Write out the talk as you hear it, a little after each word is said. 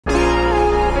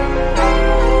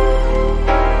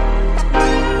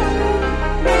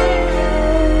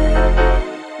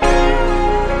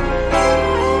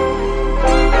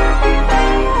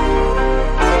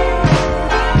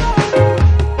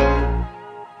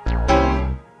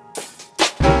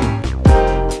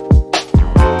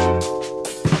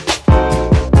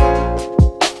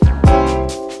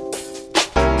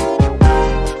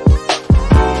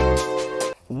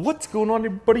going on,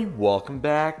 everybody? Welcome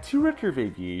back to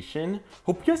Redriveraviation.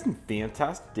 Hope you guys have a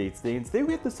fantastic day today. And today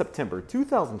we have the September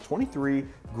 2023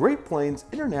 Great Plains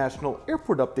International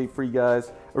Airport update for you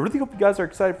guys. I really hope you guys are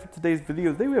excited for today's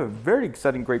video. Today we have a very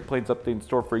exciting Great Plains update in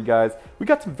store for you guys. We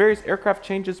got some various aircraft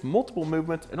changes, multiple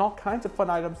movements, and all kinds of fun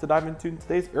items to dive into in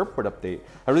today's airport update.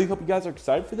 I really hope you guys are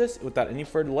excited for this. Without any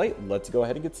further delay, let's go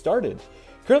ahead and get started.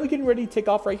 Currently getting ready to take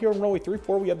off right here on runway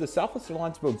 34. We have the Southwest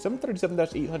Airlines Boeing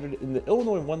 737-800 in the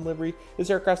Illinois 1 livery.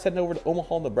 This aircraft's heading over to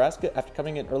Omaha, Nebraska after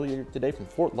coming in earlier today from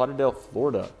Fort Lauderdale,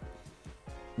 Florida.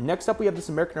 Next up, we have this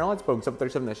American Airlines Boeing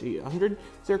 737-800.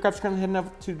 This aircraft's currently heading over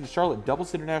to the Charlotte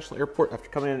Dulles International Airport after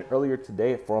coming in earlier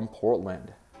today from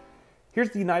Portland.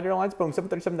 Here's the United Airlines Boeing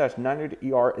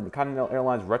 737-900ER in the Continental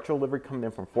Airlines retro livery coming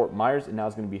in from Fort Myers, and now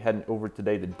is going to be heading over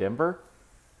today to Denver.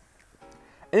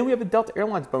 And then we have the Delta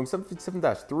Airlines Boeing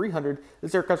 757-300.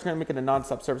 This aircraft's going to be making a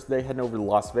non-stop service today, heading over to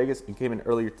Las Vegas, and came in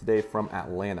earlier today from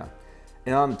Atlanta.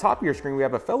 And on the top of your screen, we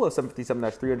have a fellow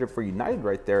 757-300 for United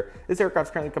right there. This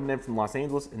aircraft's currently coming in from Los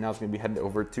Angeles, and now it's going to be heading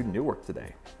over to Newark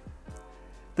today.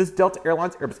 This Delta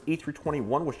Airlines Airbus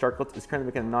A321 with Shotcut is currently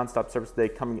making a non-stop service today,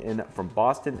 coming in from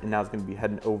Boston, and now it's going to be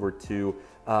heading over to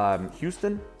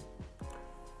Houston.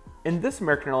 And this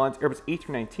American Airlines Airbus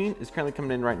A319 is currently coming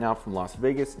in right now from Las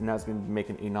Vegas, and now it's going to be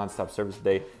making a non-stop service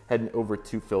today, heading over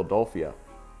to Philadelphia.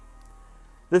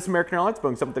 This American Airlines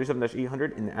Boeing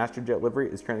 737-800 in the Astrojet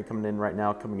livery is currently coming in right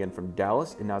now, coming in from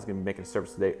Dallas, and now it's going to be making a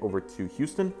service today over to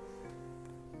Houston.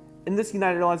 And this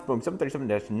United Airlines Boeing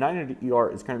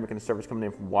 737-900ER is currently making a service coming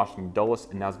in from Washington Dulles,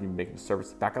 and now it's going to be making a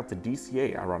service back out to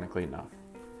DCA, ironically enough.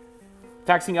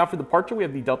 Taxiing out for departure, we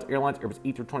have the Delta Airlines Airbus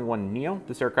A321neo.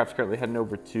 This aircraft is currently heading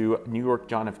over to New York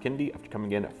John F. Kennedy after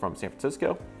coming in from San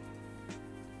Francisco.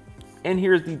 And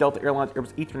here's the Delta Airlines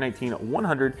Airbus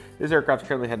A319-100. This aircraft is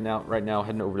currently heading out right now,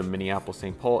 heading over to Minneapolis,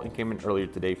 St. Paul, and came in earlier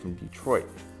today from Detroit.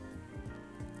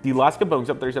 The Alaska Boeing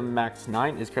 737 MAX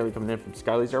 9 is currently coming in from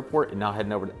Skyley's Airport and now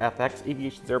heading over to FX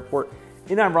Aviation's Airport.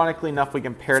 And ironically enough, we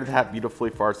compared that beautifully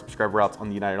for our subscriber routes on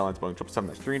the United Airlines Boeing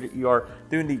 777-300ER,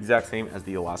 doing the exact same as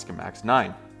the Alaska MAX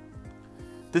 9.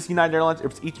 This United Airlines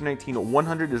Airbus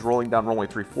A319-100 is rolling down runway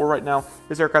 34 right now.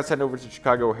 This aircraft's heading over to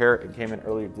Chicago O'Hare and came in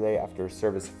earlier today after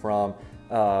service from,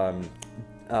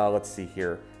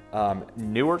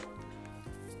 Newark.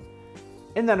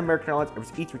 And then American Airlines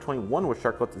Airbus A321 with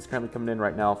Shotcut is currently coming in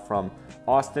right now from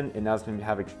Austin, and now it's going to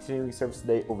have a continuing service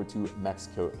today over to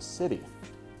Mexico City.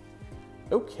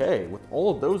 Okay, with all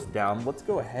of those down, let's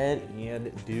go ahead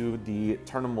and do the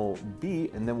Terminal B,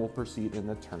 and then we'll proceed in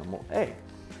the Terminal A.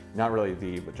 Not really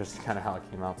V, but just kind of how it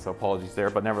came out, so apologies there.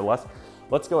 But nevertheless,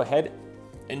 let's go ahead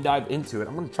and dive into it.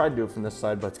 I'm going to try to do it from this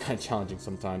side, but it's kind of challenging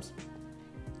sometimes.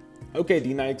 Okay, the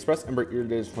United Express Embraer Air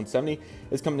 170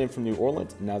 is coming in from New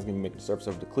Orleans, and now it's going to be making a service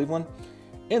over to Cleveland.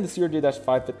 And the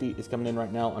CRJ-550 is coming in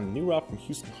right now on a new route from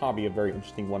Houston Hobby, a very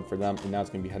interesting one for them, and now it's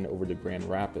going to be heading over to Grand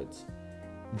Rapids.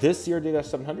 This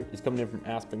CRJ-700 is coming in from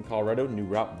Aspen, Colorado, new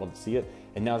route, love to see it,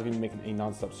 and now it's going to be making a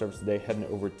non-stop service today, heading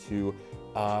over to,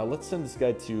 let's send this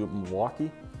guy to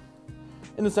Milwaukee.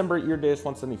 In December, Embraer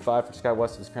 175 for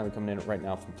SkyWest is currently coming in right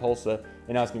now from Tulsa,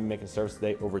 and now it's going to be making a service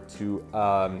today over to,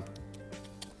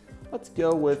 let's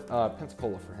go with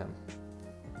Pensacola for him.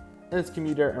 And it's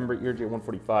Commuter Embraer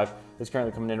 145 is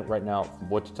currently coming in right now from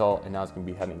Wichita, and now it's going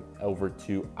to be heading over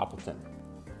to Appleton.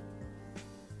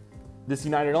 This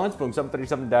United Airlines Boeing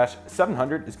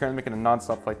 737-700 is currently making a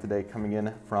non-stop flight today, coming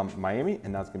in from Miami,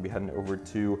 and now it's going to be heading over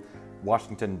to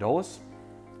Washington Dulles.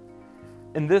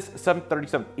 And this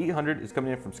 737-800 is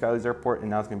coming in from Skyley's Airport,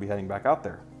 and now it's going to be heading back out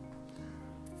there.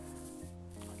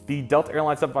 The Delta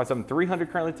Airlines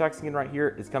 757-300 currently taxiing in right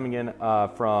here is coming in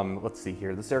from, let's see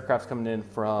here, this aircraft's coming in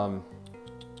from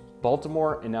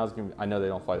Baltimore, and now it's going to be, I know they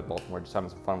don't fly to Baltimore, just having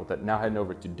some fun with it. Now heading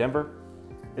over to Denver.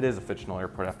 It is a fictional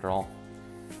airport after all.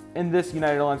 And this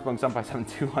United Airlines Boeing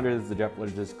 757-200 is the jet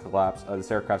blade just collapsed. This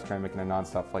aircraft's currently making a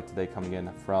non-stop flight today, coming in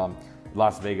from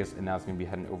Las Vegas, and now it's going to be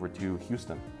heading over to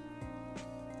Houston.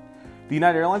 The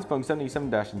United Airlines Boeing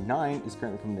 787-9 is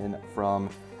currently coming in from,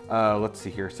 let's see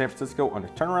here, San Francisco on a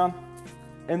turnaround.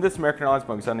 And this American Airlines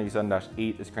Boeing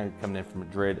 787-8 is currently coming in from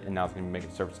Madrid, and now it's going to be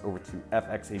making service over to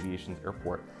FX Aviation's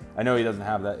Airport. I know he doesn't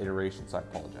have that iteration, so I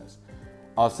apologize.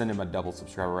 I'll send him a double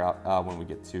subscriber route when we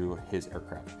get to his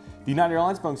aircraft. The United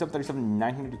Airlines Boeing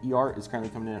 737-900ER is currently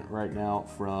coming in right now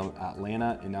from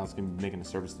Atlanta, and now it's going to be making a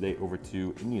service today over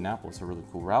to Indianapolis, a really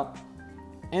cool route.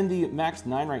 And the MAX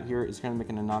 9 right here is currently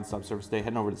making a non-stop service today,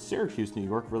 heading over to Syracuse, New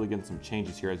York, really getting some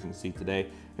changes here as you can see today.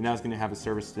 And now it's going to have a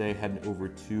service today heading over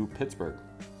to Pittsburgh.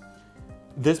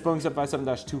 This Boeing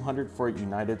 757-200 for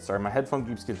United. Sorry, my headphone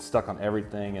keeps getting stuck on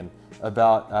everything, and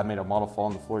I made a model fall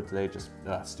on the floor today, just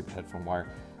stupid headphone wire.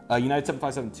 United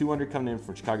 757-200 coming in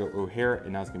from Chicago O'Hare,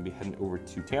 and now it's going to be heading over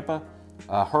to Tampa.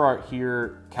 Her art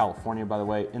here, California, by the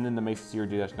way. And then the Mesa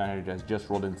CRJ-900 has just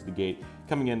rolled into the gate,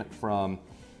 coming in from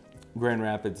Grand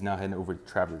Rapids, now heading over to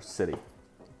Traverse City.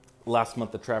 Last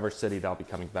month, the Traverse City, that'll be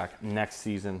coming back next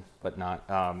season, but not,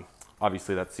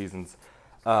 obviously that season's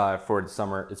for the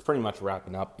summer. It's pretty much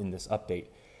wrapping up in this update.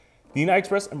 The United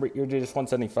Express Embraer ERJ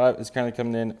 175 is currently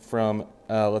coming in from,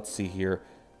 let's see here,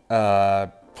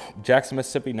 Jackson,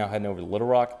 Mississippi, now heading over to Little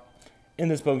Rock.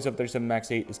 And this Boeing 737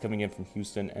 MAX 8 is coming in from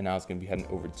Houston, and now it's going to be heading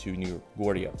over to New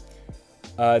LaGuardia.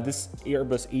 This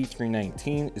Airbus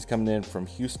A319 is coming in from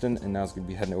Houston, and now it's going to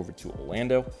be heading over to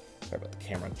Orlando. Sorry about the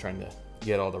camera, I'm trying to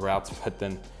get all the routes, but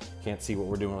then can't see what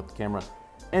we're doing with the camera.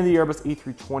 And the Airbus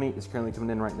A320 is currently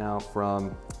coming in right now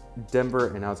from Denver,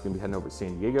 and now it's going to be heading over to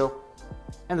San Diego.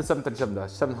 And the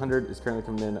 737-700 is currently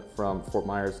coming in from Fort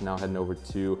Myers, now heading over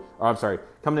to,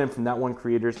 coming in from that one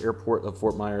Creators Airport of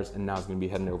Fort Myers, and now it's going to be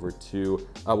heading over to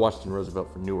Washington Roosevelt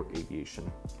for Newark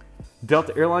Aviation.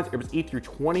 Delta Airlines Airbus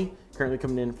A320 currently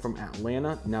coming in from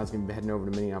Atlanta, now it's going to be heading over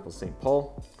to Minneapolis, St.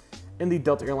 Paul. And the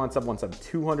Delta Airlines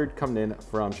 717-200 coming in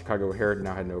from Chicago O'Hare,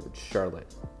 now heading over to Charlotte.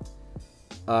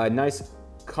 Nice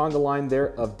conga line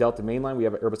there of Delta mainline. We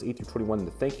have an Airbus A321 in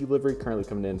the thank you livery, currently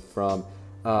coming in from,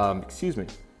 coming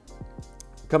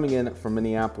in from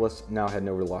Minneapolis, now heading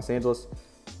over to Los Angeles.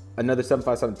 Another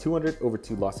 757-200 over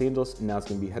to Los Angeles, and now it's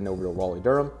going to be heading over to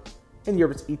Raleigh-Durham. And the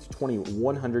Airbus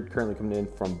A320-100 currently coming in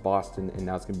from Boston, and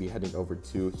now it's going to be heading over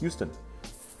to Houston.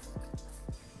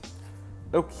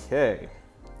 Okay.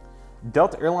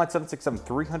 Delta Airlines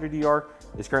 767-300ER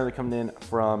is currently coming in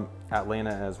from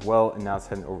Atlanta as well, and now it's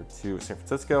heading over to San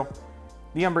Francisco.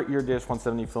 The Embraer ERJ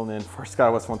 170 filling in for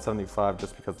SkyWest 175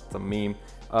 just because it's a meme.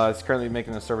 It's currently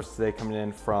making a service today coming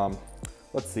in from,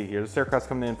 let's see here, this aircraft's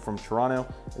coming in from Toronto,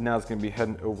 and now it's going to be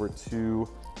heading over to,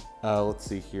 let's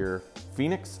see here,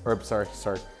 Phoenix, or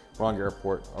sorry, wrong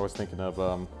airport. I was thinking of,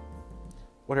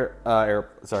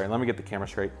 sorry, let me get the camera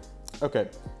straight. Okay,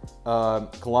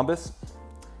 Columbus.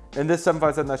 And this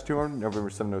 757-200, November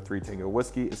 703 Tango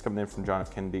Whiskey, is coming in from John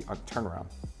F. Kennedy on turnaround.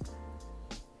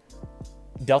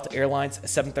 Delta Airlines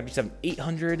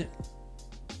 737-800.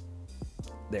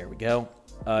 There we go.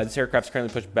 This aircraft's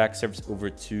currently pushed back service over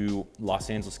to Los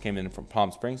Angeles, came in from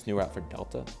Palm Springs, new route for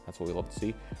Delta. That's what we love to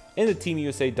see. And the Team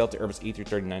USA Delta Airbus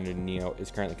A330-900 Neo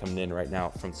is currently coming in right now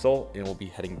from Seoul, and will be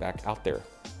heading back out there.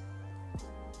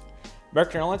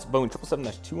 American Airlines Boeing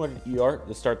 777-200ER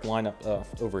to start the lineup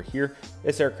over here.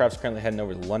 This aircraft's currently heading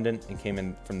over to London and came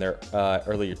in from there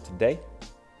earlier today.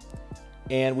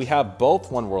 And we have both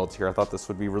One Worlds here. I thought this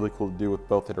would be really cool to do with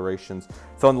both iterations.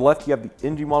 So on the left, you have the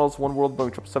NG models, One World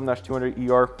Boeing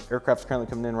 777-200ER. Aircraft's currently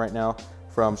coming in right now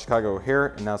from Chicago O'Hare,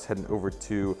 and now it's heading over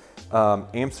to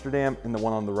Amsterdam. And the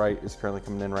one on the right is currently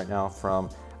coming in right now from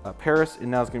Paris,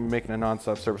 and now it's going to be making a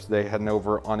non-stop service today, heading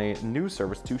over on a new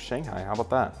service to Shanghai. How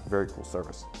about that? Very cool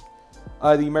service.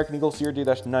 The American Eagle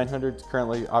CRJ-900 is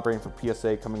currently operating for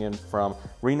PSA, coming in from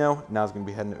Reno. Now it's going to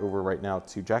be heading over right now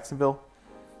to Jacksonville.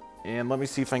 And let me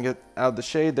see if I can get out of the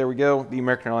shade. There we go. The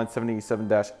American Airlines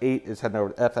 787-8 is heading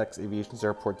over to FX Aviation's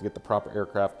airport to get the proper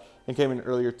aircraft, and came in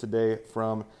earlier today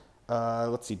from,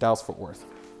 let's see, Dallas-Fort Worth.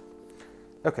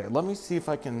 Okay, let me see if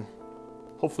I can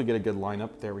hopefully get a good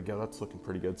lineup. There we go. That's looking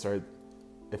pretty good. Sorry.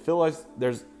 I feel like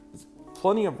there's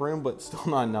plenty of room, but still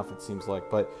not enough, it seems like.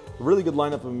 But a really good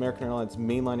lineup of American Airlines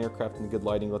mainline aircraft and good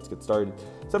lighting. Let's get started.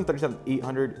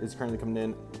 737-800 is currently coming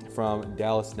in from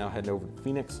Dallas, now heading over to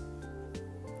Phoenix.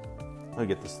 Let me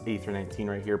get this A319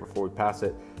 right here before we pass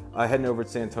it. Heading over to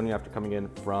San Antonio after coming in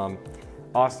from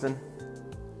Austin.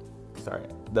 Sorry.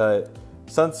 The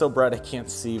sun's so bright I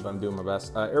can't see, but I'm doing my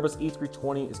best. Airbus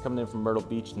A320 is coming in from Myrtle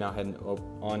Beach, now heading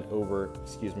on over,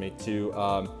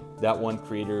 to that one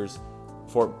Creators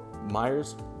Fort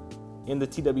Myers. In the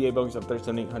TWA Boeing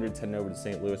 737-800 heading over to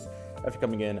St. Louis after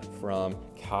coming in from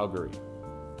Calgary.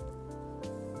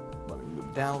 Let me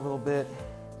move down a little bit.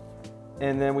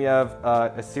 And then we have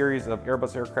a series of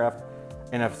Airbus aircraft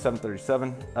and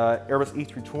F737. Airbus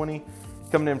A320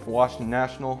 coming in from Washington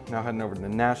National, now heading over to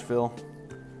Nashville.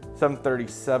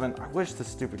 737, I wish the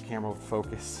stupid camera would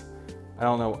focus. I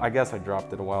don't know, I guess I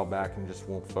dropped it a while back and just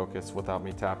won't focus without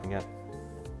me tapping it.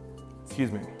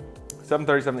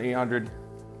 737-800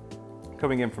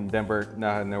 coming in from Denver,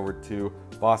 now heading over to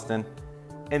Boston.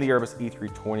 And the Airbus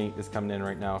A320 is coming in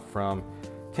right now from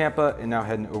Tampa, and now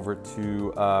heading over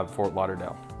to Fort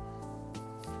Lauderdale.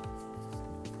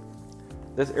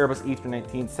 This Airbus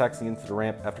A319 is taxiing into the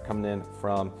ramp after coming in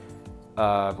from,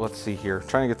 let's see here,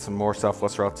 trying to get some more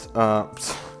Southwest routes,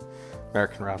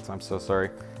 American routes, I'm so sorry.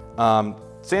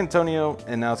 San Antonio,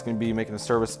 and now it's going to be making a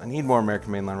service. I need more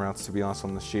American mainline routes, to be honest,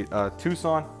 on the sheet.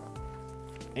 Tucson,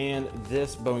 and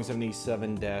this Boeing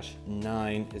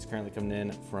 787-9 is currently coming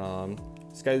in from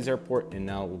Skyleys Airport, and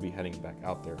now we'll be heading back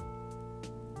out there.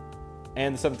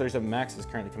 And the 737 MAX is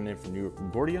currently coming in from New York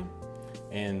LaGuardia,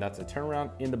 and that's a turnaround.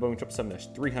 And the Boeing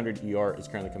 777-300ER is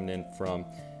currently coming in from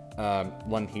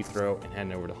London Heathrow and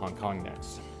heading over to Hong Kong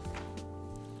next.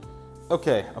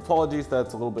 Okay, apologies that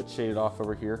it's a little bit shaded off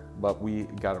over here, but we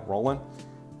got it rolling.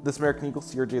 This American Eagle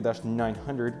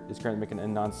CRJ-900 is currently making a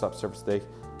non-stop service today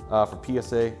for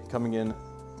PSA, coming in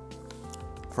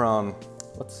from,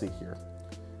 let's see here,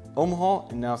 Omaha,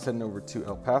 and now it's heading over to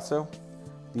El Paso.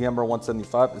 The Embraer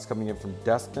 175 is coming in from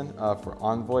Destin for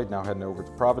Envoy, now heading over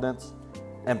to Providence.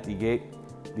 Empty gate.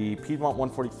 The Piedmont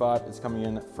 145 is coming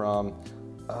in from,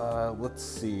 let's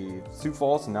see, Sioux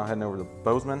Falls, and now heading over to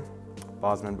Bozeman.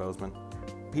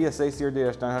 PSA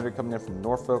CRJ-900 coming in from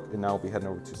Norfolk, and now we'll be heading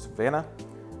over to Savannah.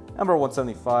 Embraer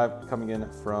 175 coming in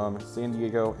from San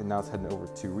Diego, and now it's heading over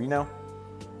to Reno.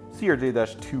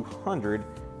 CRJ-200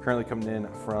 currently coming in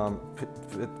from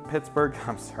Pittsburgh,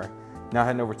 now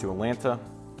heading over to Atlanta.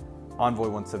 Envoy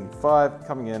 175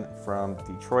 coming in from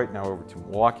Detroit, now over to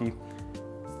Milwaukee.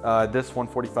 This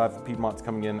 145 from Piedmont is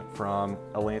coming in from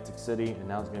Atlantic City, and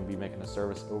now it's going to be making a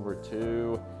service over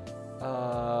to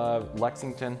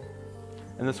Lexington.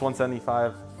 And this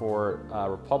 175 for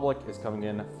Republic is coming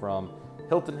in from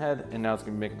Hilton Head, and now it's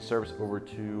going to be making a service over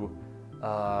to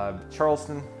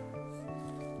Charleston.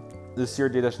 This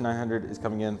CRJ-900 is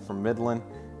coming in from Midland,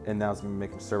 and now it's going to be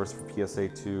making a service for PSA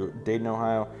to Dayton,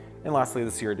 Ohio. And lastly,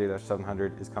 the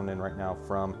CRJ-700 is coming in right now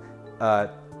from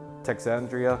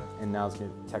Texandria, and now it's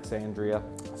going to Texandria.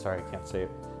 Sorry, I can't say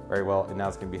it very well. And now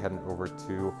it's going to be heading over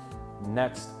to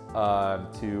next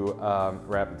to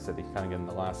Rapid City, kind of getting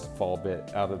the last fall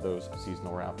bit out of those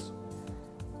seasonal routes.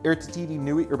 Air Tahiti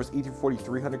Nui Airbus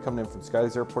A340-300 coming in from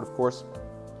Skyleys Airport, of course.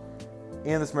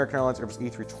 And this American Airlines Airbus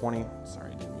A320.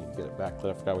 Sorry, I didn't mean to get it back.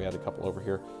 I forgot we had a couple over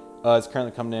here. It's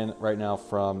currently coming in right now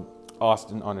from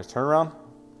Austin on its turnaround.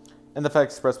 And the FedEx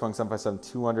Express Boeing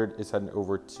 757-200 is heading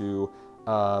over to,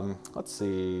 let's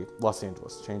see, Los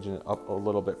Angeles, changing it up a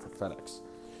little bit for FedEx.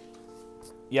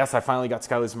 Yes, I finally got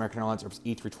Skyleys American Airlines Airbus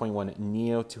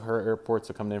A321neo to her airport,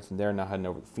 so coming in from there, now heading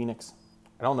over to Phoenix.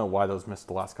 I don't know why those missed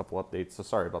the last couple updates, so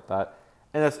sorry about that.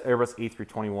 And this Airbus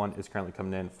A321 is currently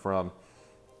coming in from,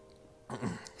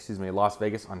 excuse me, Las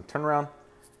Vegas on a turnaround.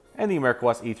 And the America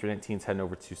West A319 is heading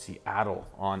over to Seattle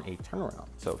on a turnaround.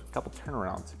 So a couple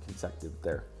turnarounds consecutive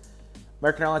there.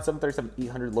 American Airlines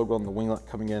 737-800 logo on the winglet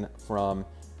coming in from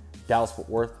Dallas-Fort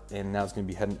Worth, and now it's going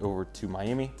to be heading over to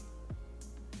Miami.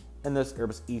 And this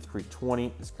Airbus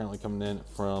A320 is currently coming in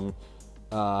from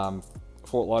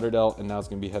Fort Lauderdale, and now it's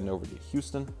going to be heading over to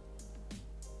Houston.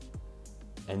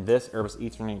 And this Airbus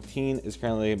A319 is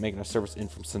currently making a service in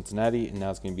from Cincinnati, and now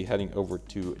it's going to be heading over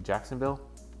to Jacksonville.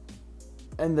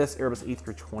 And this Airbus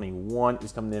A321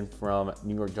 is coming in from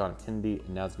New York John F. Kennedy,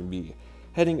 and now it's going to be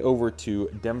heading over to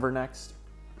Denver next.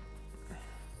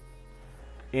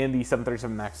 And the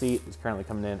 737 MAX 8 is currently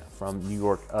coming in from New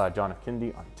York John F.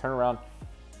 Kennedy on a turnaround.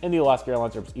 And the Alaska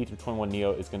Airlines Airbus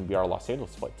A321neo is going to be our Los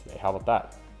Angeles flight today. How about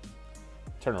that?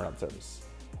 Turnaround service.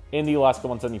 And the Alaska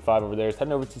 175 over there is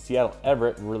heading over to Seattle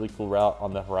Everett. Really cool route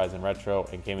on the Horizon Retro,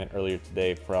 and came in earlier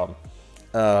today from,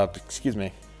 Las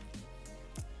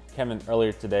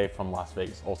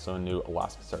Vegas, also a new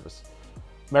Alaska service.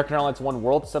 American Airlines One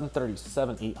World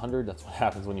 737-800. That's what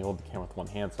happens when you hold the camera with one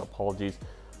hand, so apologies.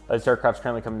 This aircraft's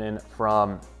currently coming in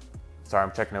from, sorry,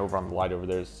 I'm checking over on the light over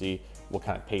there to see what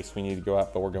kind of pace we need to go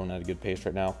at, but we're going at a good pace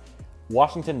right now.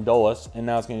 Washington Dulles, and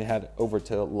now it's going to head over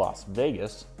to Las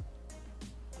Vegas.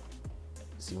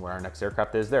 See where our next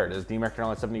aircraft is. There it is. The American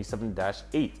Airlines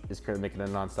 77-8 is currently making a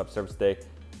non-stop service today.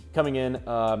 Coming in,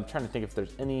 I'm trying to think if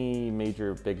there's any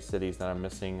major big cities that I'm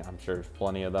missing. I'm sure there's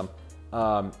plenty of them.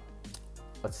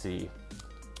 Let's see.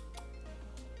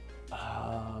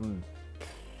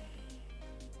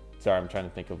 Sorry, I'm trying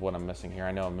to think of what I'm missing here.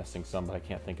 I know I'm missing some, but I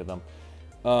can't think of them.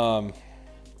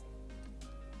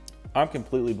 I'm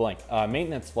completely blank.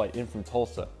 Maintenance flight in from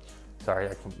Tulsa. Sorry,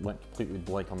 I went completely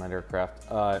blank on that aircraft.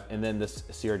 And then this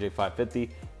CRJ 550,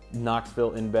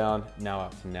 Knoxville inbound, now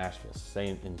out to Nashville.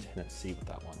 Staying in Tennessee with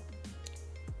that one.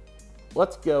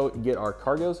 Let's go get our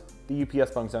cargoes. The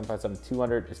UPS Boeing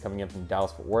 757-200 is coming in from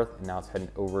Dallas-Fort Worth, and now it's heading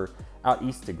over out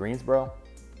east to Greensboro.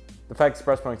 The FedEx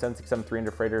Express Boeing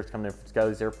 767-300 freighter is coming in from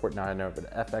Skyleys Airport, now heading over to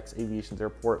FX Aviation's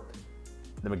airport.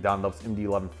 The McDonnell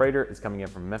MD-11 freighter is coming in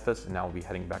from Memphis, and now we'll be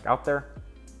heading back out there.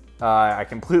 I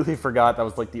completely forgot. That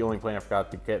was like the only plane I forgot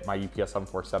to get my UPS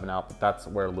 747 out, but that's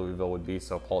where Louisville would be,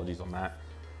 so apologies on that.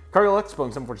 Cargo Lux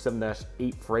Boeing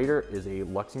 747-8 Freighter is a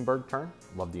Luxembourg turn.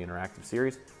 Love the interactive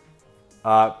series.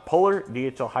 Polar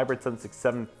DHL Hybrid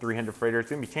 767-300 Freighter is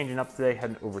going to be changing up today,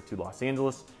 heading over to Los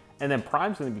Angeles. And then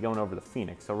Prime's going to be going over to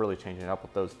Phoenix, so really changing it up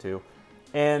with those two.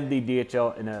 And the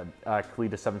DHL in a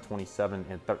Kalita 727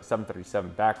 and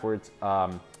 737 backwards.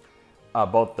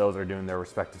 Both those are doing their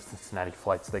respective Cincinnati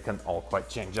flights. They couldn't all quite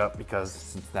change up because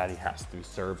Cincinnati has to be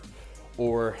served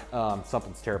or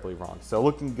something's terribly wrong. So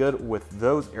looking good with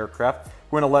those aircraft.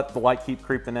 We're going to let the light keep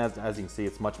creeping. As you can see,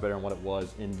 it's much better than what it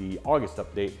was in the August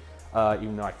update,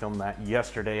 even though I filmed that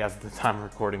yesterday as the time of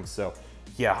recording. So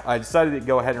yeah, I decided to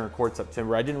go ahead and record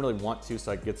September. I didn't really want to,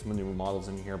 so I could get some new models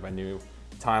in here, but I knew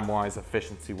time-wise,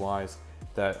 efficiency-wise,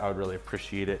 that I would really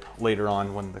appreciate it later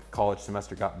on when the college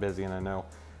semester got busy, and I know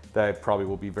that I probably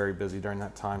will be very busy during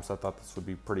that time, so I thought this would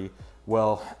be pretty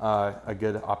well a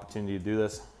good opportunity to do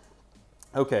this.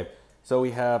 Okay, so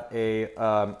we have a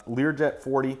Learjet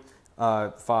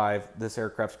 45. This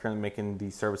aircraft's currently making the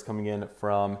service coming in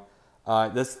from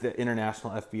this is the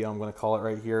international FBO, I'm going to call it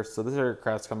right here. So this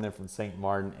aircraft's coming in from St.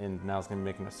 Martin, and now it's going to be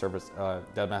making a service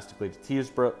domestically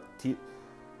to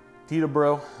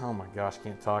Teterboro. Oh my gosh,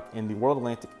 can't talk. And the World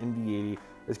Atlantic MD-80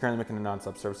 is currently making a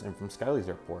non-stop service in from Skyley's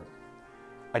Airport.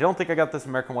 I don't think I got this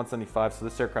American 175, so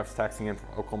this aircraft's taxiing in from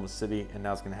Oklahoma City, and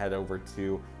now it's going to head over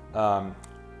to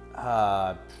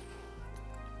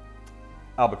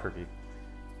Albuquerque.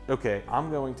 Okay, I'm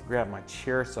going to grab my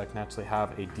chair so I can actually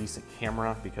have a decent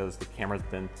camera because the camera's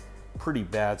been pretty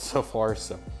bad so far.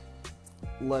 So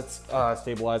let's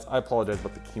stabilize. I apologize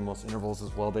about the cumulus intervals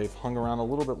as well. They've hung around a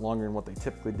little bit longer than what they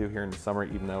typically do here in the summer,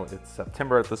 even though it's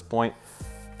September at this point,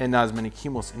 and not as many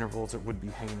cumulus intervals that would be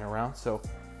hanging around. So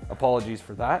apologies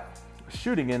for that.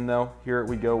 Shooting in though, here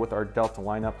we go with our Delta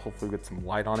lineup. Hopefully we get some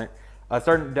light on it.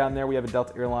 Starting down there, we have a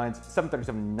Delta Airlines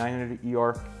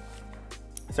 737-900ER.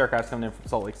 This aircraft's coming in from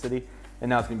Salt Lake City, and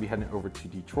now it's going to be heading over to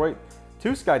Detroit.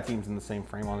 Two Sky Teams in the same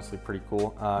frame, honestly pretty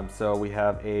cool. So we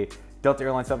have a Delta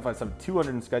Airlines 757-200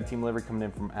 and Sky Team livery coming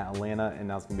in from Atlanta, and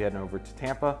now it's going to be heading over to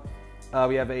Tampa.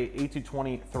 We have a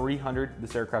A220-300.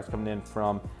 This aircraft's coming in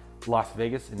from Las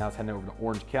Vegas, and now it's heading over to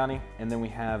Orange County. And then we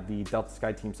have the Delta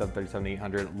Sky Team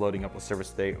 737-800 loading up with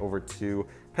service today over to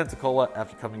Pensacola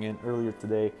after coming in earlier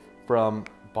today from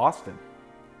Boston.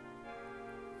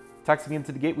 Taxiing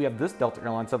into the gate, we have this Delta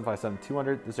Airlines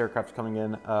 757-200. This aircraft's coming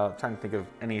in, trying to think of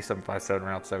any 757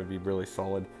 routes that would be really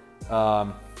solid.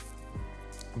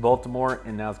 Baltimore,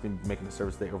 and now it's going to be making the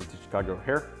service today over to Chicago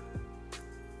O'Hare.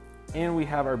 And we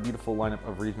have our beautiful lineup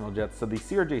of regional jets. So the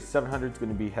CRJ 700 is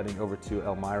going to be heading over to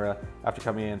Elmira after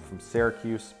coming in from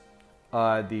Syracuse.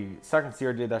 The second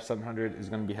CRJ-700 is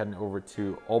going to be heading over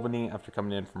to Albany after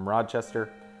coming in from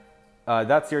Rochester.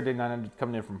 That CRJ 900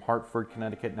 coming in from Hartford,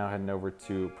 Connecticut, now heading over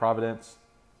to Providence.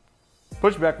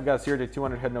 Pushback, we got a CRJ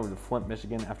 200 heading over to Flint,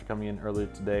 Michigan after coming in earlier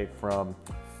today from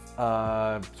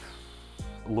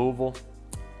Louisville.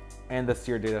 And the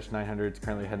CRJ 900 is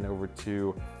currently heading over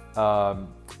to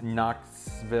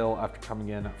Knoxville after coming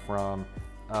in from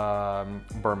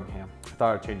Birmingham. I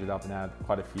thought I'd change it up and add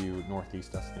quite a few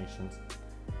Northeast destinations.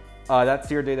 That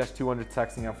CRJ 200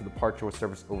 taxiing out for departure with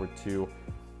service over to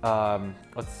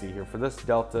let's see here. For this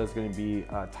Delta is going to be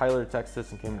Tyler,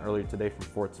 Texas, and came in earlier today from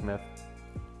Fort Smith.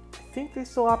 I think they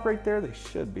still operate there. They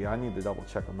should be. I need to double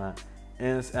check on that.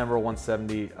 And this Emerald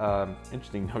 170,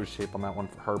 interesting nose shape on that one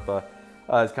for Herpa,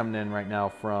 is coming in right now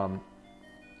from,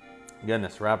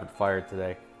 goodness, rapid fire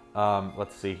today.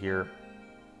 Let's see here.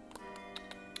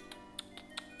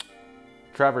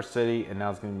 Traverse City, and now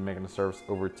it's going to be making a service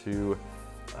over to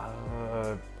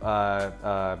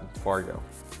Fargo.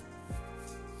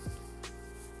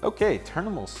 Okay,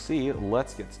 Terminal C,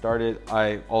 let's get started.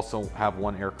 I also have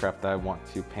one aircraft that I want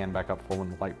to pan back up for when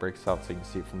the light breaks out so you can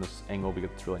see it from this angle because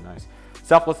it's really nice.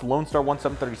 Southwest Lone Star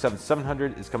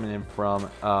 1737-700 is coming in from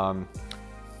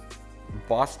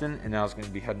Boston, and now it's going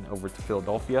to be heading over to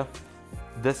Philadelphia.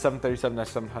 This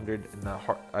 737-700 in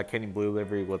the Canyon Blue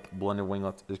livery with blended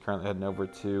winglets is currently heading over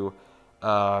to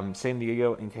San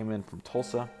Diego and came in from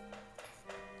Tulsa.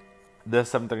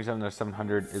 This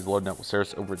 737-700 is loading up with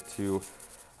service over to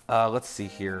let's see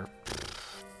here.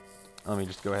 Let me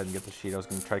just go ahead and get the sheet. I was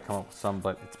going to try to come up with some,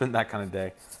 but it's been that kind of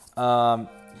day.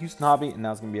 Houston Hobby, and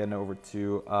now it's going to be heading over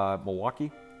to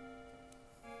Milwaukee.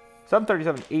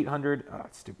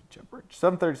 737-800, stupid jet bridge.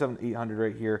 737-800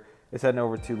 right here is heading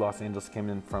over to Los Angeles, came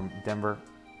in from Denver.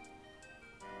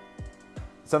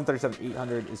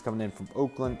 737-800 is coming in from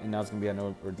Oakland, and now it's going to be heading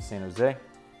over to San Jose.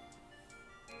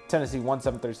 Tennessee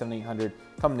 737-800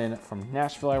 coming in from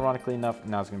Nashville, ironically enough,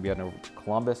 and now it's going to be heading over to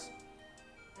Columbus.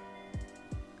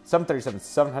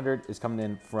 737-700 is coming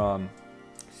in from,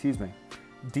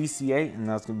 DCA, and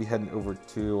that's going to be heading over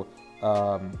to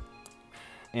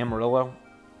Amarillo.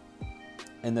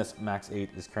 And this Max 8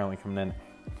 is currently coming in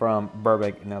from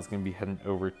Burbank, and now it's going to be heading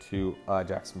over to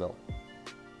Jacksonville.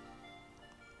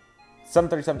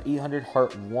 737-800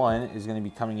 Heart 1 is going to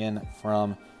be coming in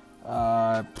from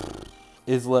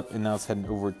Islip, and now it's heading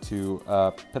over to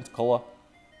Pensacola.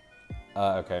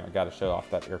 Okay, I got to show off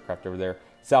that aircraft over there.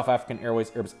 South African Airways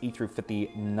Airbus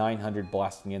A350-900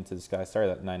 blasting into the sky. Sorry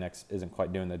that 9X isn't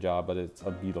quite doing the job, but it's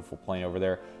a beautiful plane over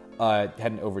there.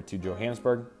 Heading over to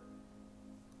Johannesburg.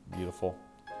 Beautiful.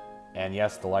 And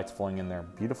yes, the light's flowing in there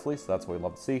beautifully, so that's what we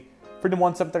love to see. Freedom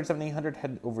 1 737-800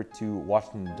 heading over to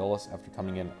Washington Dulles after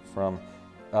coming in from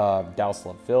Dallas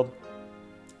Love Field.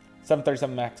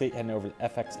 737 MAX 8 heading over to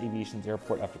FX Aviation's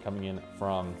airport after coming in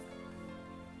from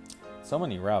so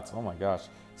many routes. Oh my gosh.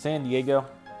 San Diego.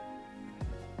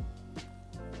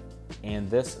 And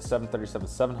this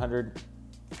 737-700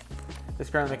 is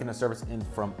currently making a service in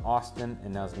from Austin,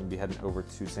 and now it's going to be heading over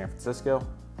to San Francisco.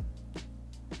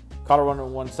 Qatar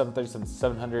 101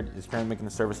 737-700 is currently making a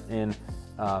service in,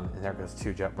 and there goes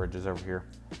 2 jet bridges over here.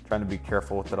 Trying to be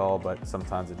careful with it all, but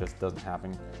sometimes it just doesn't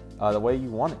happen the way you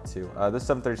want it to. This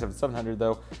 737-700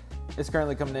 though is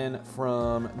currently coming in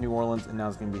from New Orleans, and now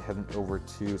it's going to be heading over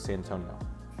to San Antonio.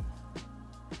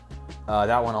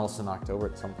 That one also knocked over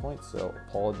at some point, so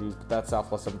apologies. But that's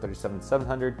Southwest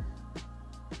 737-700.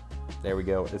 There we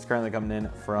go. It's currently coming in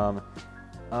from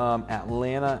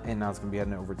Atlanta, and now it's going to be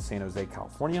heading over to San Jose,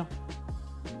 California.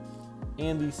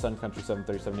 And the Sun Country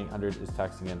 737-800 is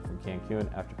taxiing in from Cancun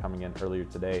after coming in earlier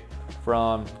today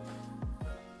from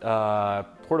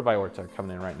Puerto Vallarta,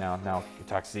 coming in right now. Now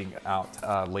taxiing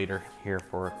out later here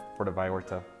for Puerto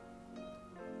Vallarta.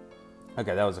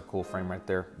 Okay, that was a cool frame right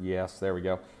there. Yes, there we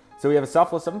go. So we have a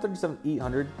Southwest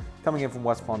 737-800 coming in from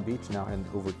West Palm Beach, now heading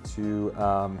over to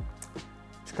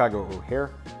Chicago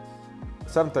O'Hare.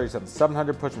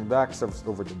 737-700 pushing back, service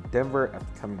over to Denver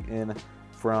after coming in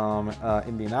from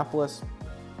Indianapolis.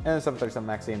 And the 737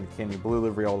 MAX 8 in the Canyon Blue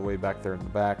livery all the way back there in the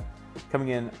back, coming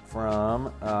in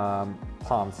from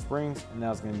Palm Springs, and now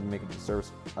it's going to be making the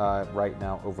service right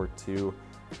now over to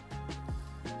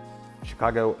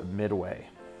Chicago Midway.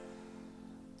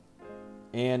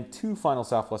 And 2 final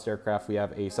Southwest aircraft. We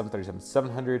have a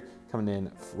 737-700 coming in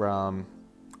from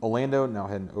Orlando, now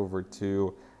heading over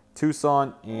to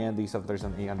Tucson, and the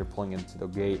 737-800 pulling into the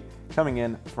gate, coming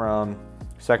in from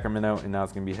Sacramento, and now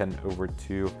it's going to be heading over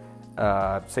to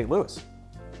St. Louis.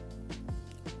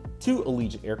 2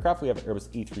 Allegiant aircraft. We have an Airbus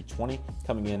A320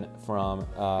 coming in from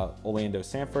Orlando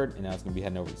Sanford, and now it's going to be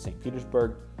heading over to St.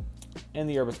 Petersburg. And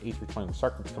the Airbus A320 with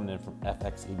Shotcut coming in from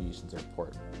FX Aviation's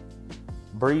airport.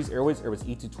 Breeze Airways Airbus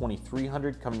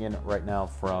E220-300 coming in right now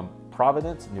from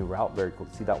Providence, new route, very cool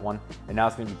to see that one. And now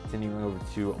it's going to be continuing over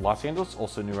to Los Angeles,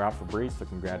 also new route for Breeze, so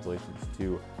congratulations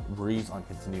to Breeze on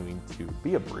continuing to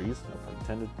be a Breeze, no pun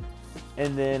intended.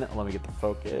 And then, let me get the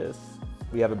focus.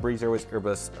 We have a Breeze Airways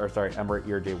Emirates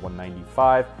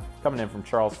ERJ-195 coming in from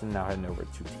Charleston, now heading over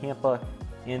to Tampa.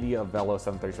 India Velo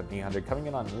 737-800 coming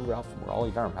in on a new route from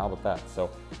Raleigh-Durham, how about that? So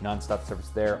non-stop service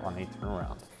there on a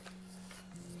turnaround.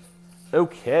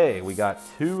 Okay, we got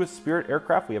 2 Spirit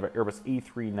aircraft. We have an Airbus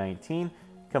A319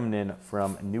 coming in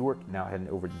from Newark, now heading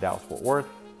over to Dallas-Fort Worth,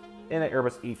 and an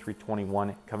Airbus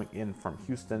A321 coming in from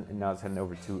Houston, and now it's heading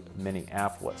over to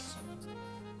Minneapolis.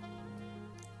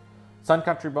 Sun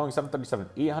Country Boeing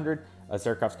 737-800. This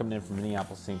aircraft's coming in from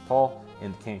Minneapolis, St. Paul,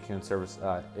 and the Cancun service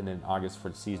in August for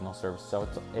the seasonal service, so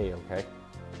it's A-okay.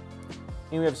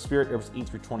 And we have Spirit Airbus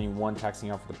A321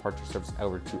 taxiing out for departure service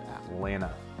over to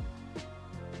Atlanta.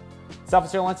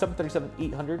 Southwest Airlines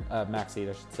 737-800, MAX 8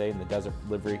 I should say, in the desert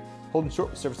livery, holding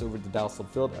short service over to Dallas Love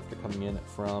Field after coming in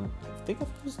from, I think I've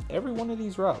used every one of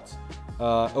these routes.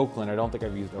 Oakland, I don't think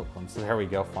I've used Oakland, so there we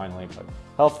go, finally. But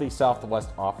healthy Southwest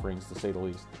offerings, to say the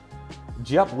least.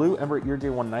 JetBlue Emirates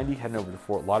ERJ-190 heading over to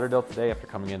Fort Lauderdale today after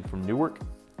coming in from Newark.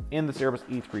 And this Airbus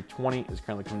E320 is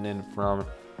currently coming in from,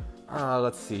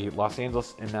 let's see, Los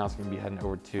Angeles, and now it's going to be heading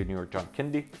over to New York John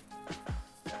Kennedy.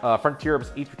 Frontier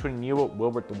Airbus A320neo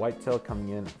Wilbert the Whitetail coming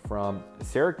in from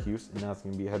Syracuse, and now it's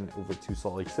going to be heading over to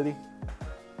Salt Lake City.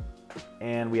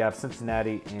 And we have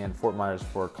Cincinnati and Fort Myers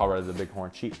for Colorado the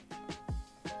Bighorn Sheep.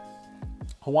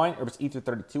 Hawaiian Airbus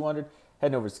E330-200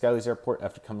 heading over to Skyley's Airport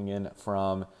after coming in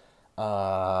from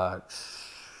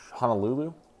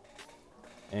Honolulu.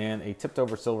 And a tipped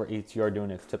over silver ATR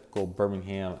doing its typical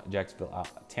Birmingham, Jacksonville,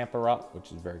 Tampa route,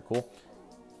 which is very cool.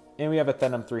 And we have a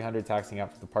Thenom 300 taxiing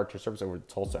out for departure service over to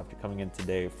Tulsa after coming in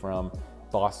today from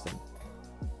Boston.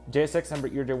 JSX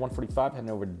Embraer ERJ-145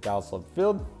 heading over to Dallas Love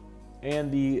Field.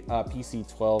 And the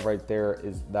PC-12 right there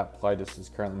is that Pilatus is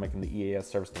currently making the EAS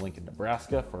service to Lincoln,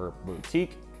 Nebraska for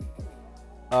Boutique.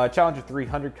 Challenger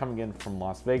 300 coming in from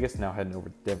Las Vegas, now heading over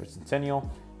to Denver Centennial.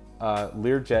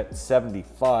 Learjet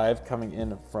 75 coming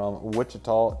in from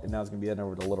Wichita, and now it's going to be heading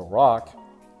over to Little Rock.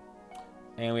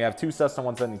 And we have two Cessna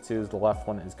 172s. The left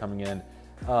one is coming in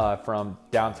from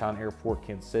downtown airport,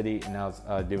 Kansas City, and now it's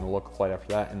doing a local flight after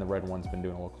that. And the red one's been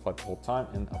doing a local flight the whole time.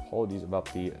 And apologies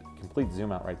about the complete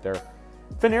zoom out right there.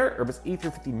 Finnair Airbus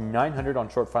A350-900 on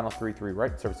short final 33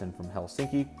 right, service in from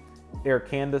Helsinki. Air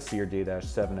Canada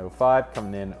CRJ-705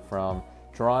 coming in from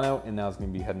Toronto, and now it's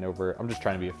going to be heading over. I'm just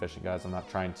trying to be efficient, guys. I'm not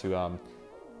trying to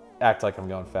act like I'm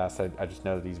going fast. I just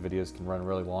know that these videos can run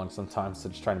really long sometimes, so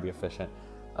just trying to be efficient.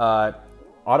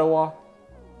 Ottawa.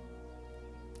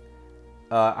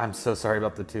 I'm so sorry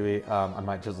about the TUI. I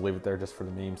might just leave it there just for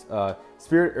the memes.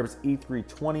 Spirit Airbus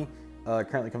E320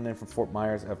 currently coming in from Fort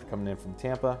Myers after coming in from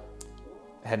Tampa.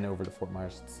 Heading over to Fort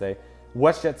Myers to say.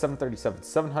 WestJet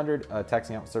 737-700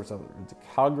 taxiing out service over to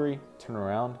Calgary, turn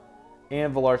around.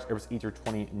 And Volaris Airbus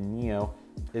E320 Neo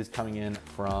is coming in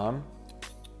from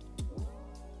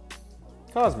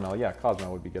Cosmo. Yeah, Cosmo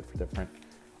would be good for different.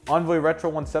 Envoy Retro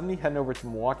 170 heading over to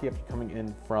Milwaukee after coming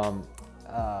in from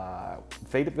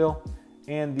Fayetteville.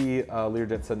 And the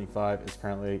Learjet 75 is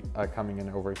currently coming in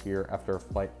over here after a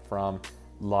flight from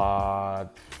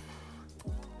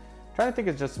trying to think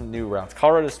of just some new routes.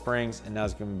 Colorado Springs, and now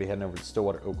it's going to be heading over to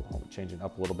Stillwater, Oklahoma, changing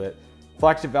up a little bit.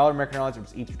 Flagship Valor American Airlines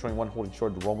was E321 holding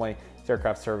short of the runway. This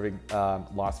aircraft serving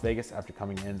Las Vegas after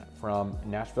coming in from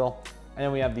Nashville. And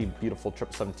then we have the beautiful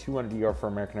 777-200ER for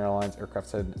American Airlines.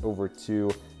 Aircraft heading over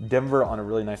to Denver on a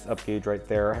really nice upgauge right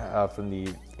there from the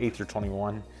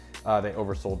A321. They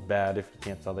oversold bad. If you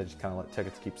can't tell, they just kind of let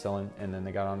tickets keep selling. And then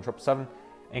they got on 777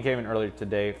 and came in earlier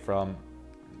today from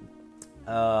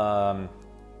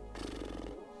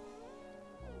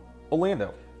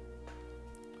Orlando.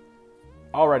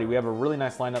 Alrighty, we have a really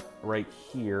nice lineup right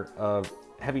here of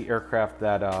heavy aircraft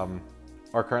that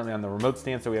are currently on the remote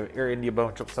stand. So we have Air India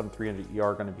Boeing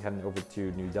 777-300ER going to be heading over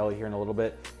to New Delhi here in a little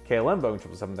bit. KLM Boeing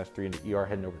 777-300ER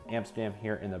heading over to Amsterdam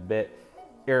here in a bit.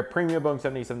 Air Premium Boeing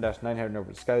 787-9 heading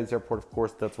over to Skyleys Airport, of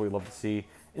course. That's what we love to see.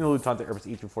 In the Lufthansa Airbus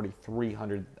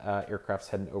E340-300 aircrafts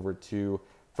heading over to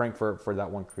Frankfurt for that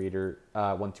one Creator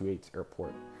 128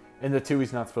 airport. And the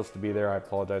TUI's not supposed to be there. I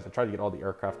apologize. I tried to get all the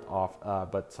aircraft off,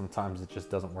 but sometimes it just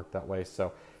doesn't work that way.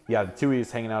 So yeah, the TUI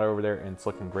is hanging out over there, and it's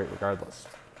looking great regardless.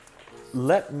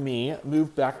 Let me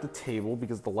move back the table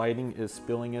because the lighting is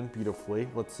spilling in beautifully.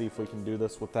 Let's see if we can do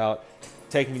this without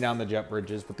taking down the jet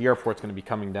bridges. But the airport's going to be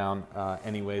coming down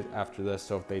anyways after this.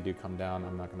 So if they do come down,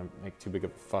 I'm not going to make too big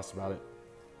of a fuss about it.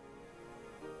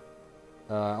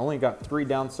 I only got 3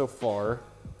 down so far.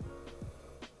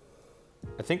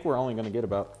 I think we're only going to get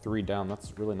about 3 down.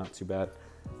 That's really not too bad.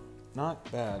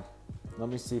 Not bad. Let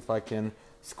me see if I can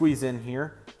squeeze in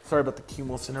here. Sorry about the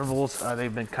cumulus intervals.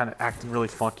 They've been kind of acting really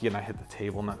funky, and I hit the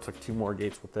table, and that took 2 more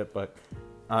gates with it. But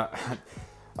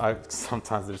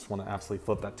sometimes I just want to absolutely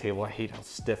flip that table. I hate how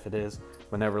stiff it is.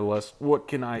 But nevertheless, what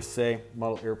can I say?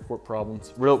 Model airport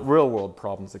problems. Real world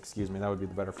problems, excuse me. That would be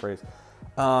the better phrase.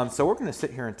 So we're going to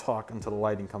sit here and talk until the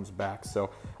lighting comes back. So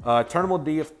Terminal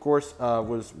D, of course,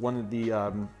 was one of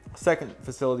the second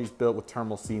facilities built with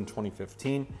Terminal C in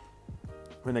 2015.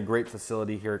 We're in a great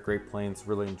facility here at Great Plains.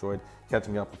 Really enjoyed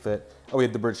catching up with it. Oh, we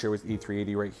had the British Airways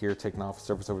E380 right here, taking off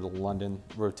service over to London,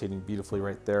 rotating beautifully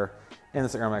right there. And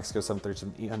this Air Mexico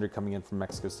 737-800 coming in from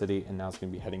Mexico City, and now it's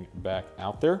going to be heading back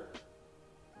out there.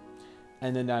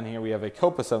 And then down here we have a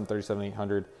Copa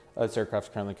 737-800. This aircraft's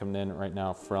currently coming in right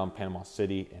now from Panama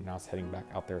City, and now it's heading back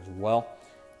out there as well.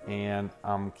 And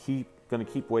I'm going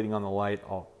to keep waiting on the light.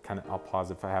 I'll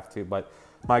pause if I have to, but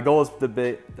my goal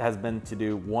has been to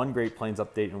do 1 Great Plains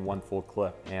update and 1 full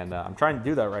clip, and I'm trying to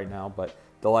do that right now, but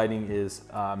the lighting is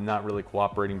not really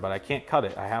cooperating, but I can't cut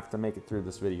it. I have to make it through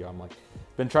this video. I'm like,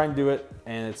 been trying to do it,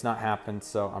 and it's not happened,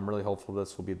 so I'm really hopeful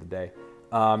this will be the day.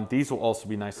 These will also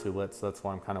be nicely lit, so that's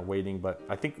why I'm kind of waiting, but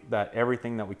I think that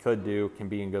everything that we could do can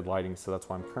be in good lighting, so that's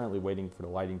why I'm currently waiting for the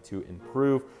lighting to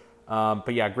improve.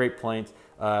 But yeah, Great Plains.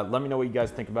 Let me know what you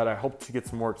guys think about it. I hope to get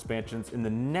some more expansions. In the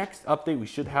next update, we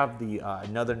should have the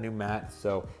another new mat,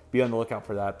 so be on the lookout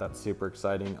for that. That's super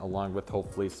exciting, along with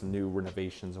hopefully some new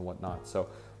renovations and whatnot. So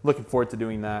looking forward to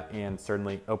doing that, and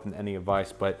certainly open to any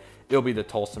advice, but it'll be the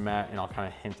Tulsa mat, and I'll kind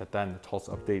of hint at that in the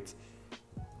Tulsa updates.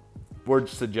 Word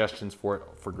suggestions for it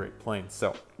for Great Plains.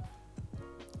 So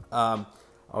I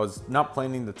was not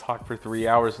planning to talk for 3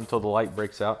 hours until the light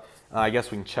breaks out. I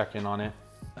guess we can check in on it.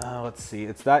 Let's see,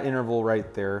 it's that interval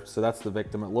right there. So that's the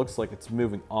victim. It looks like it's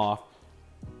moving off.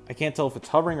 I can't tell if it's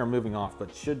hovering or moving off, but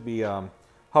it should be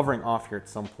hovering off here at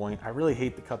some point. I really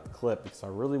hate to cut the clip because I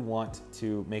really want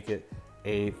to make it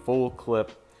a full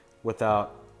clip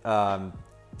without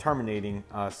terminating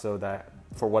so that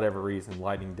for whatever reason,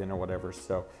 lighting didn't or whatever.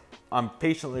 So I'm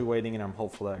patiently waiting and I'm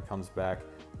hopeful that it comes back.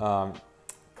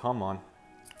 Come on.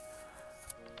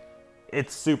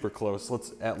 It's super close.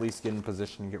 Let's at least get in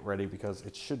position and get ready because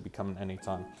it should be coming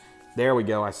anytime. There we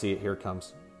go. I see it. Here it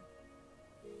comes.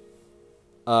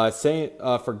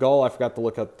 For Gull, I forgot to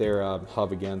look up their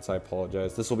hub again, so I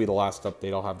apologize. This will be the last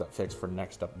update. I'll have that fixed for the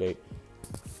next update.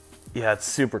 Yeah, it's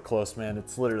super close, man.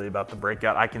 It's literally about to break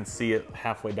out. I can see it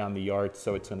halfway down the yard,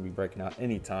 so it's going to be breaking out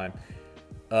anytime.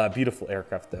 Beautiful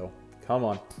aircraft, though. Come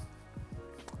on.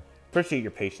 Appreciate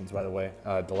your patience, by the way.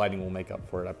 The lighting will make up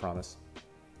for it, I promise.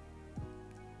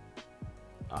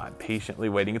 I'm patiently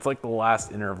waiting. It's like the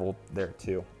last interval there,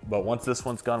 too. But once this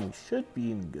one's gone, we should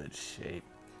be in good shape.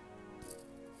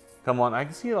 Come on, I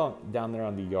can see it all down there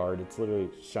on the yard. It's literally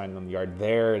shining on the yard.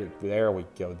 There we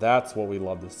go. That's what we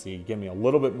love to see. Give me a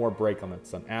little bit more break on that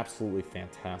sun. Absolutely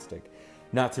fantastic.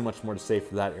 Not too much more to say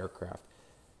for that aircraft.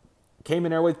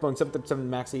 Cayman Airways, Boeing 737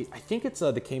 MAX 8. I think it's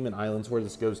the Cayman Islands where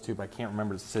this goes to, but I can't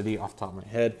remember the city off the top of my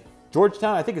head.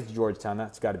 Georgetown, I think it's Georgetown.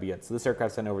 That's got to be it. So this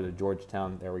aircraft sent over to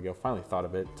Georgetown. There we go. Finally thought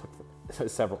of it. Took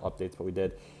several updates, but we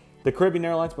did. The Caribbean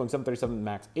Airlines, Boeing 737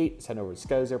 MAX 8, is heading over to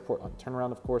Skies Airport on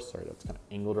turnaround, of course. Sorry, that's kind of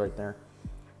angled right there.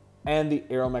 And the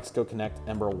Aeromexico Connect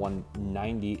Ember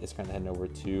 190 is kind of heading over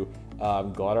to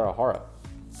Guadalajara.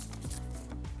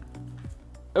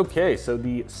 Okay, so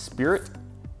the Spirit,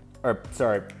 or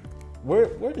sorry,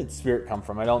 where did Spirit come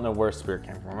from? I don't know where Spirit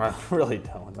came from. I really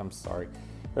don't. I'm sorry.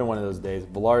 It's been one of those days.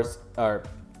 Volaris,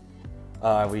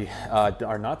 we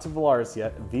are not to Volaris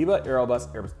yet. Viva Aerobus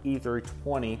Airbus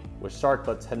E320 with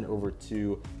Shotcut heading over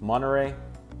to Monterey.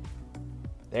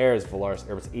 There's Volaris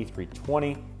Airbus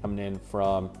A320 coming in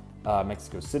from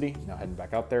Mexico City, now heading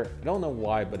back out there. I don't know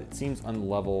why, but it seems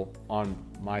unlevel on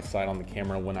my side on the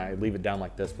camera when I leave it down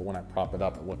like this, but when I prop it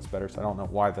up, it looks better. So I don't know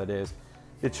why that is.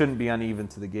 It shouldn't be uneven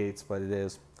to the gates, but it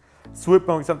is. Swoop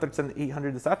Boeing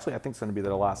 737-800. This actually, I think, is going to be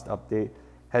their last update.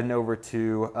 Heading over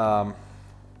to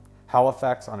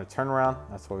Halifax on a turnaround.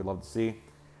 That's what we love to see.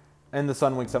 And the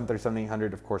Sunwing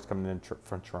 737-800, of course, coming in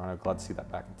from Toronto. Glad to see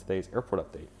that back in today's airport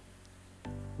update.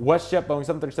 WestJet Boeing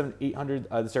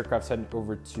 737-800. This aircraft's heading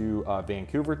over to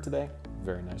Vancouver today.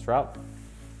 Very nice route.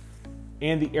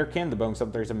 And the Air Canada Boeing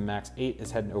 737 MAX 8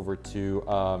 is heading over to,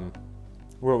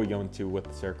 where are we going to with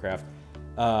this aircraft?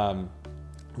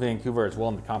 Vancouver as well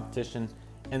in the competition.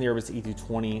 And the Airbus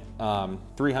E220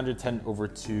 300 heading over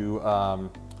to,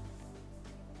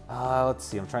 let's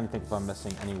see, I'm trying to think if I'm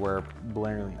missing anywhere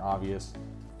blaringly obvious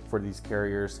for these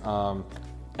carriers.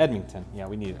 Edmonton, yeah,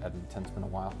 we need Edmonton, it's been a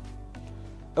while.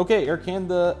 Okay, Air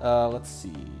Canada, let's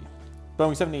see.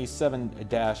 Boeing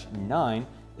 787-9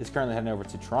 is currently heading over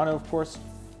to Toronto, of course.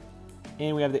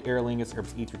 And we have the Aer Lingus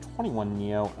Airbus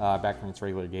E321neo back from its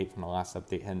regular gate from the last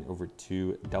update heading over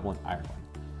to Dublin, Ireland.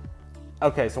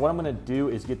 Okay, so what I'm gonna do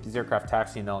is get these aircraft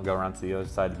taxiing and then I'll go around to the other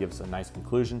side to give us a nice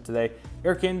conclusion today.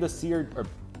 Air Canada,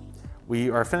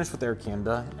 we are finished with Air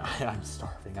Canada. I'm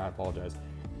starving, I apologize.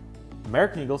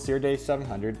 American Eagle, Day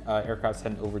 700, aircraft's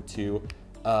heading over to,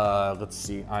 let's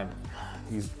see,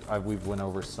 we've went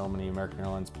over so many American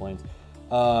Airlines planes.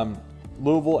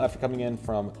 Louisville, after coming in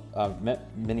from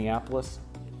Minneapolis,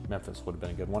 Memphis would have been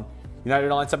a good one. United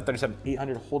Airlines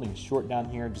 737-800 holding short down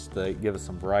here just to give us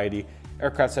some variety.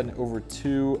 Aircraft's heading over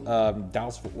to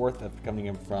Dallas-Fort Worth after coming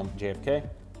in from JFK.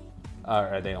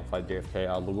 They don't fly JFK,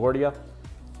 LaGuardia.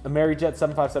 McCauley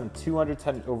 757-200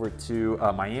 heading over to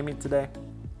Miami today.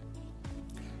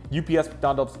 UPS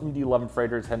McDonald's MD-11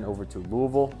 freighters heading over to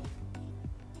Louisville.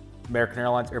 American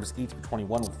Airlines Airbus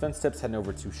E321 with fence tips heading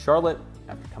over to Charlotte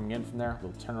after coming in from there. A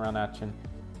little turnaround action.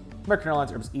 American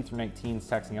Airlines Airbus E319 is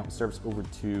taxiing out with service over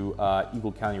to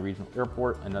Eagle County Regional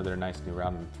Airport. Another nice new route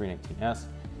on the 319S.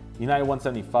 United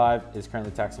 175 is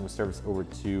currently taxiing with service over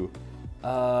to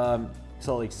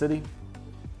Salt Lake City.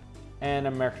 And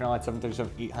American Airlines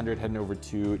 737-800 heading over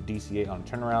to DC-8 on a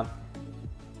turnaround.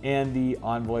 And the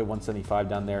Envoy 175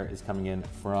 down there is coming in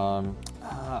from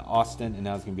Austin, and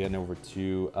now it's going to be heading over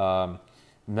to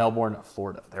Melbourne,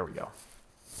 Florida. There we go.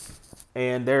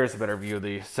 And there's a better view of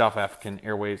the South African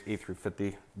Airways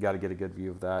A350. Got to get a good view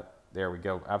of that. There we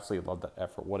go. Absolutely love that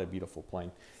effort. What a beautiful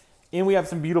plane. And we have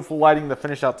some beautiful lighting to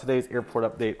finish out today's airport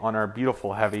update on our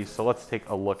beautiful heavies. So let's take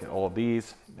a look at all of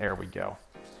these. There we go.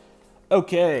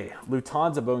 Okay,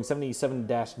 Lufthansa Boeing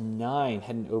 787-9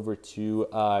 heading over to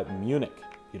Munich.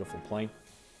 Beautiful plane.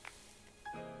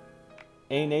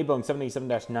 ANA Boeing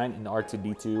 787-9 in the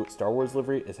R2-D2 Star Wars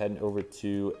livery is heading over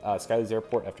to Skyleys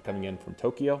Airport after coming in from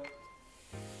Tokyo.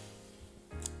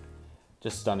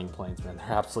 Just stunning planes, man.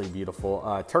 They're absolutely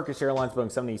beautiful. Turkish Airlines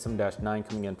Boeing 787-9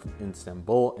 coming in from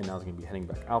Istanbul, and now it's going to be heading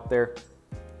back out there.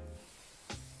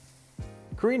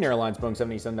 Korean Airlines Boeing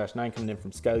 787-9 coming in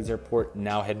from Skyleys Airport,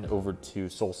 now heading over to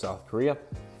Seoul, South Korea.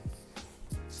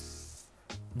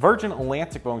 Virgin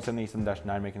Atlantic Boeing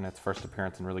 787-9 making its first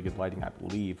appearance in really good lighting, I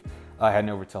believe.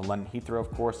 Heading over to London Heathrow, of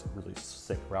course. Really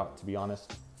sick route, to be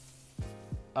honest.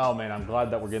 Oh man, I'm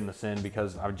glad that we're getting this in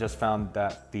because I just found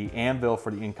that the anvil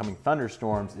for the incoming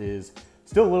thunderstorms is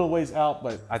still a little ways out,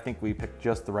 but I think we picked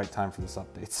just the right time for this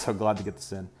update. So glad to get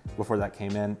this in before that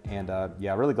came in. And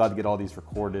yeah, really glad to get all these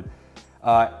recorded.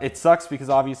 It sucks because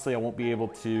obviously I won't be able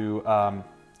to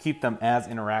keep them as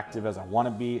interactive as I want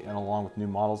to be, and along with new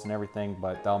models and everything,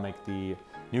 but that'll make the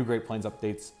new Great Plains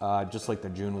updates just like the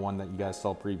June one that you guys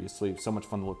saw previously. So much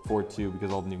fun to look forward to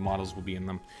because all the new models will be in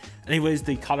them. Anyways,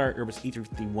 the Qatar Airbus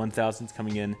A350-1000s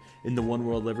coming in the One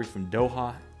World livery from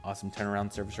Doha. Awesome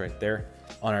turnaround service right there.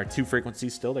 On our 2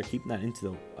 frequencies still, they're keeping that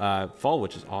into the fall,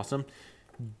 which is awesome.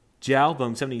 JAL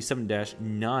Boeing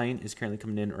 787-9 is currently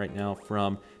coming in right now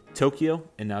from Tokyo,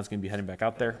 and now it's going to be heading back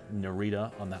out there.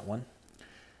 Narita on that one.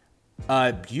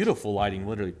 Beautiful lighting,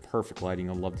 literally perfect lighting.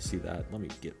 I'd love to see that. Let me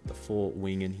get the full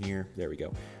wing in here. There we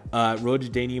go. Royal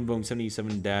Jordanian Boeing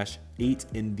 787-8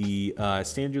 in the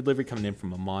standard livery coming in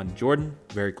from Amman, Jordan.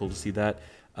 Very cool to see that.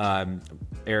 Royal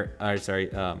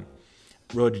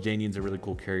Jordanians are really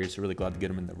cool carriers, so really glad to get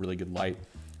them in the really good light.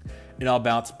 And I'll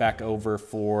bounce back over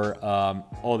for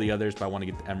all the others, but I want to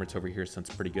get the Emirates over here since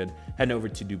it's pretty good. Heading over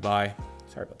to Dubai.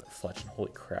 Sorry about the reflection.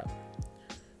 Holy crap.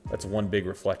 That's one big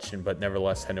reflection, but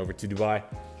nevertheless, heading over to Dubai.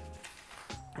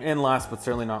 And last but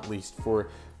certainly not least, for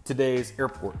today's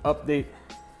airport update,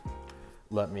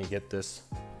 let me get this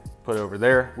put over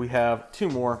there. We have 2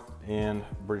 more, and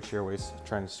British Airways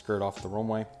trying to skirt off the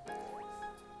runway.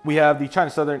 We have the China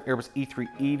Southern Airbus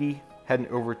E380 heading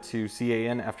over to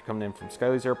CAN after coming in from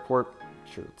Skyleys Airport.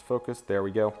 Make sure it's focused. There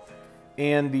we go.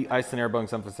 And the Iceland Air Boeing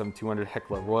 757-200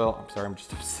 Hekla Royal. I'm sorry, I'm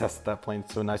just obsessed with that plane.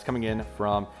 It's so nice, coming in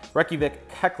from Reykjavik,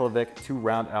 Keflavik to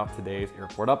round out today's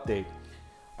airport update.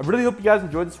 I really hope you guys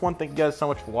enjoyed this one. Thank you guys so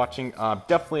much for watching.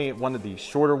 Definitely one of the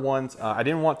shorter ones. I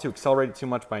didn't want to accelerate it too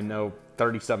much, but I know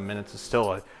 37 minutes is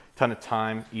still a ton of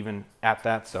time, even at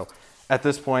that. So at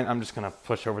this point, I'm just gonna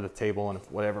push over the table, and if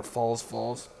whatever falls,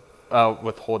 falls.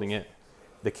 With holding it,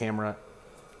 the camera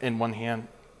in one hand.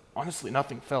 Honestly,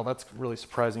 nothing fell. That's really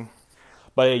surprising.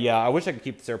 But yeah, I wish I could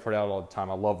keep this airport out all the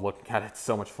time. I love looking at it. It's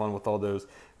so much fun with all those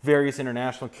various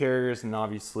international carriers, and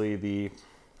obviously the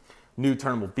new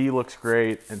Terminal B looks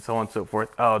great, and so on and so forth.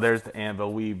 Oh, there's the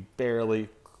anvil. We barely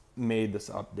made this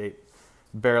update.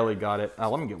 Barely got it.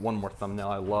 Let me get one more thumbnail.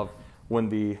 I love when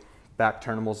the back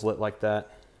terminal's lit like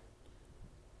that.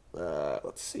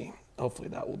 Let's see. Hopefully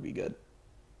that will be good.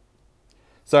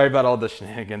 Sorry about all the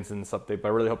shenanigans in this update, but I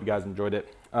really hope you guys enjoyed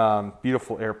it.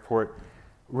 Beautiful airport.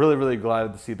 Really, really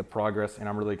glad to see the progress, and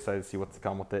I'm really excited to see what's to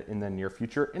come with it in the near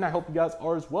future, and I hope you guys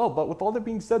are as well. But with all that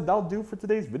being said, that'll do for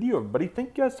today's video, everybody.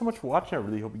 Thank you guys so much for watching. I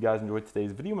really hope you guys enjoyed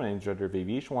today's video. My name is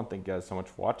Redriveraviation. I want to thank you guys so much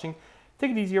for watching.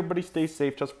 Take it easy, everybody. Stay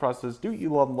safe. Trust the process. Do what you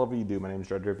love and love what you do. My name is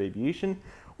Redriveraviation.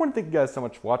 I want to thank you guys so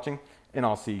much for watching, and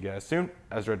I'll see you guys soon,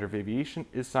 as Redriveraviation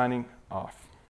is signing off.